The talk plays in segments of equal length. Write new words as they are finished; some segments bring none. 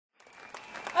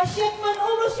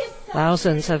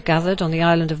Thousands have gathered on the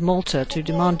island of Malta to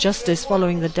demand justice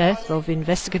following the death of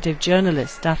investigative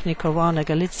journalist Daphne Caruana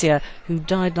Galizia, who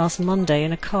died last Monday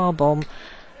in a car bomb.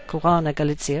 Caruana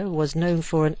Galizia was known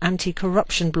for an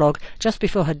anti-corruption blog. Just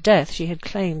before her death, she had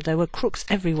claimed there were crooks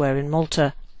everywhere in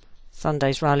Malta.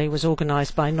 Sunday's rally was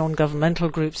organised by non-governmental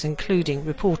groups, including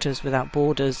Reporters Without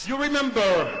Borders. You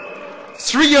remember,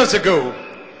 3 years ago,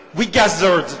 we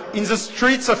gathered in the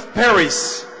streets of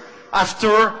Paris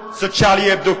after the Charlie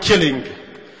Hebdo killing.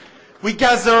 We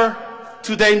gather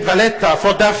today in Valletta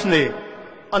for Daphne,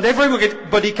 and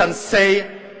everybody can say,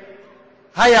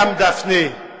 I am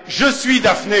Daphne, je suis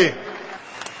Daphne.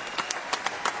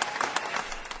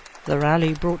 The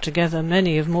rally brought together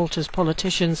many of Malta's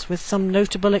politicians, with some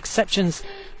notable exceptions: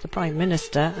 the Prime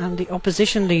Minister and the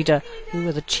opposition leader, who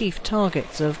were the chief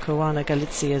targets of Caruana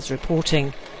Galizia's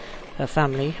reporting. Her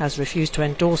family has refused to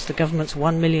endorse the government's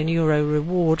 €1 million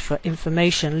reward for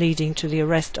information leading to the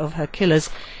arrest of her killers.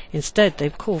 Instead,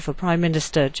 they've called for Prime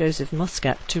Minister Joseph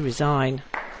Muscat to resign.